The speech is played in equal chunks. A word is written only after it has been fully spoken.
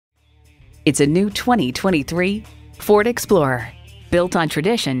It's a new 2023 Ford Explorer. Built on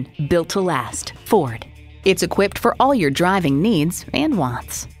tradition, built to last. Ford. It's equipped for all your driving needs and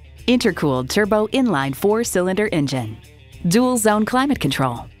wants. Intercooled turbo inline 4-cylinder engine. Dual zone climate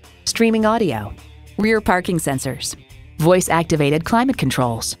control. Streaming audio. Rear parking sensors. Voice-activated climate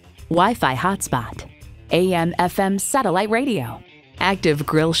controls. Wi-Fi hotspot. AM/FM satellite radio. Active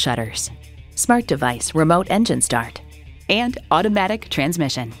grille shutters. Smart device remote engine start. And automatic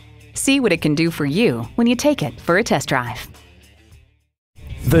transmission. See what it can do for you when you take it for a test drive.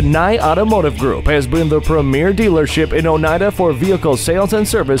 The Nye Automotive Group has been the premier dealership in Oneida for vehicle sales and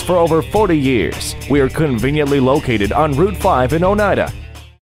service for over 40 years. We are conveniently located on Route 5 in Oneida.